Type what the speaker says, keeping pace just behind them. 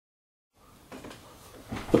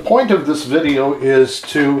The point of this video is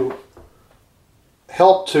to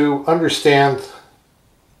help to understand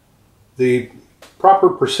the proper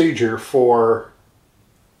procedure for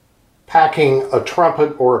packing a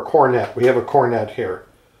trumpet or a cornet. We have a cornet here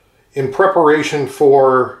in preparation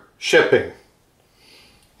for shipping.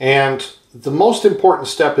 And the most important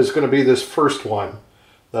step is going to be this first one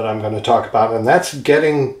that I'm going to talk about, and that's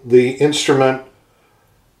getting the instrument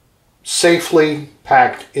safely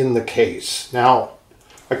packed in the case. Now,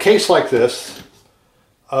 a case like this,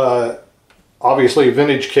 obviously a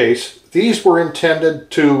vintage case, these were intended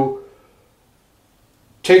to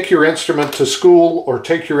take your instrument to school or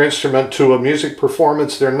take your instrument to a music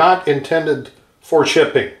performance. They're not intended for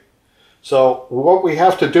shipping. So what we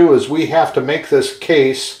have to do is we have to make this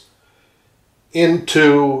case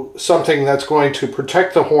into something that's going to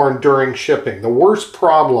protect the horn during shipping. The worst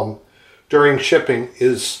problem during shipping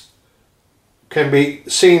can be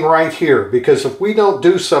seen right here, because if we don't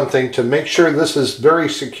do something to make sure this is very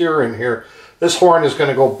secure in here, this horn is going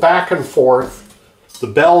to go back and forth. The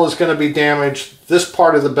bell is going to be damaged. This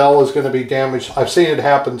part of the bell is going to be damaged. I've seen it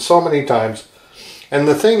happen so many times. And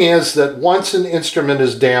the thing is that once an instrument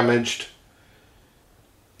is damaged,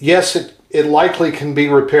 yes, it likely can be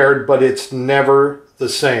repaired, but it's never the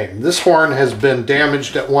same. This horn has been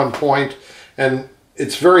damaged at one point, and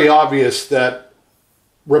it's very obvious that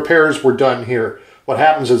repairs were done here. What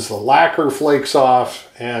happens is the lacquer flakes off,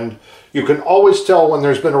 and you can always tell when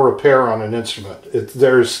there's been a repair on an instrument.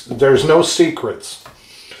 There's no secrets.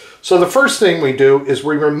 So the first thing we do is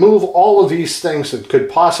we remove all of these things that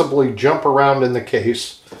could possibly jump around in the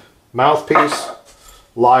case: mouthpiece,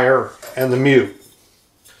 lyre, and the mute.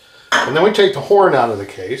 And then we take the horn out of the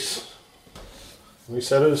case. We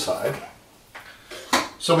set it aside.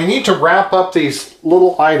 So we need to wrap up these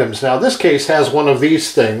little items. Now this case has one of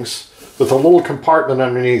these things with a little compartment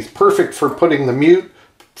underneath, perfect for putting the mute,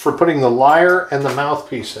 for putting the lyre and the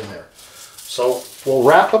mouthpiece in there. So we'll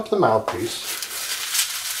wrap up the mouthpiece.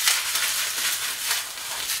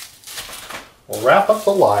 We'll wrap up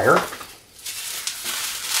the lyre.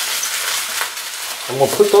 And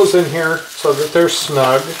we'll put those in here so that they're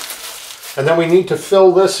snug. And then we need to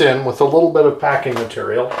fill this in with a little bit of packing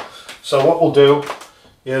material. So what we'll do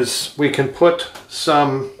is we can put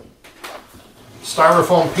some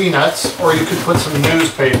styrofoam peanuts, or you could put some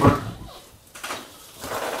newspaper.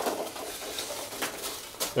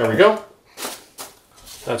 There we go.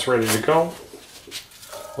 That's ready to go.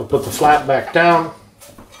 We'll put the flat back down.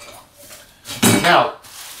 Now,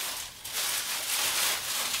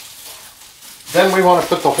 then we want to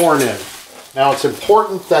put the horn in. Now it's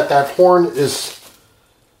important that that horn is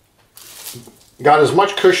got as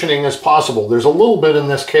much cushioning as possible. There's a little bit in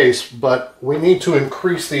this case, but we need to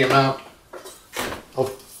increase the amount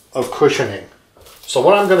of cushioning. So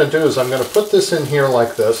what I'm going to do is I'm going to put this in here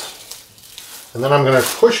like this, and then I'm going to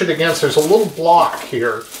push it against, there's a little block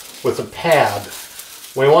here with a pad.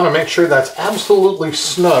 We want to make sure that's absolutely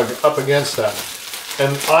snug up against that.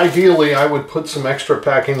 And ideally I would put some extra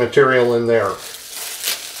packing material in there.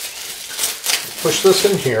 Push this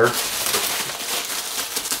in here.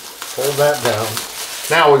 Hold that down.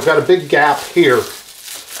 Now we've got a big gap here.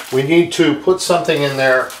 We need to put something in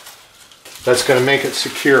there that's going to make it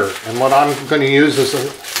secure. And what I'm going to use is a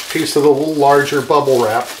piece of the little larger bubble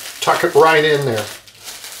wrap. Tuck it right in there.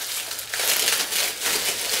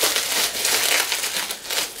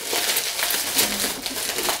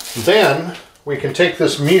 Then we can take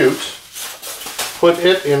this mute, put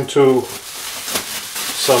it into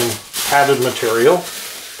some padded material,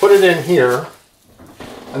 put it in here,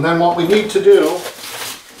 and then what we need to do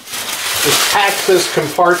is pack this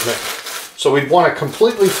compartment. So we'd want to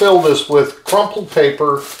completely fill this with crumpled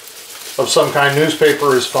paper of some kind.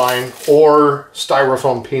 Newspaper is fine, or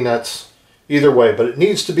styrofoam peanuts, either way, but it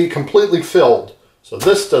needs to be completely filled so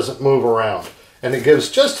this doesn't move around. And it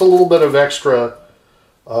gives just a little bit of extra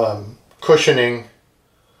cushioning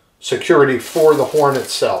security for the horn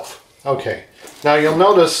itself. Okay, now you'll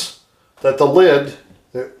notice that the lid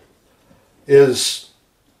is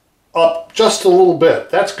up just a little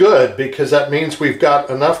bit. That's good, because that means we've got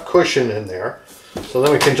enough cushion in there. So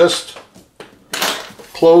then we can just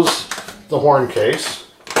close the horn case,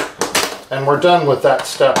 and we're done with that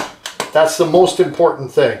step. That's the most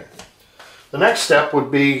important thing. The next step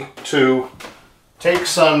would be to take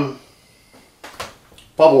some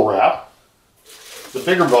bubble wrap, the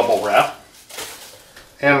bigger bubble wrap,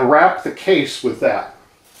 and wrap the case with that.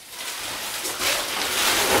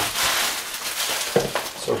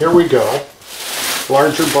 So here we go,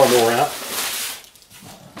 larger bubble wrap.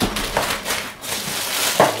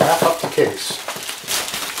 Wrap up the case.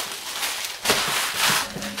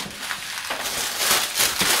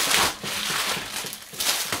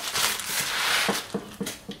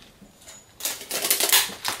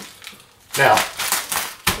 Now,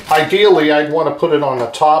 ideally, I'd want to put it on the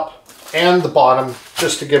top and the bottom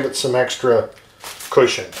just to give it some extra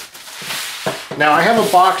cushion. Now, I have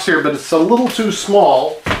a box here, but it's a little too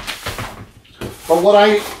small. But what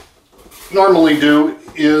I normally do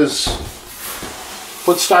is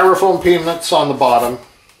put styrofoam peanuts on the bottom,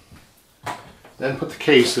 then put the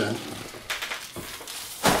case in,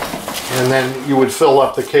 and then you would fill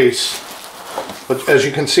up the case. But as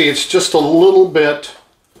you can see, it's just a little bit,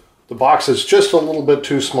 the box is just a little bit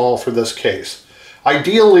too small for this case.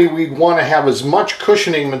 Ideally, we'd want to have as much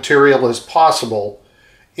cushioning material as possible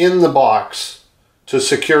in the box to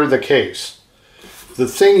secure the case. The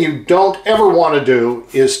thing you don't ever want to do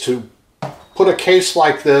is to put a case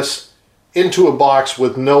like this into a box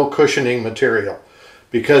with no cushioning material,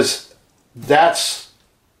 because that's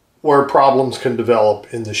where problems can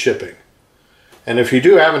develop in the shipping. And if you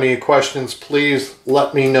do have any questions, please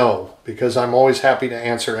let me know, because I'm always happy to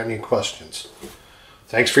answer any questions.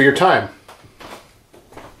 Thanks for your time.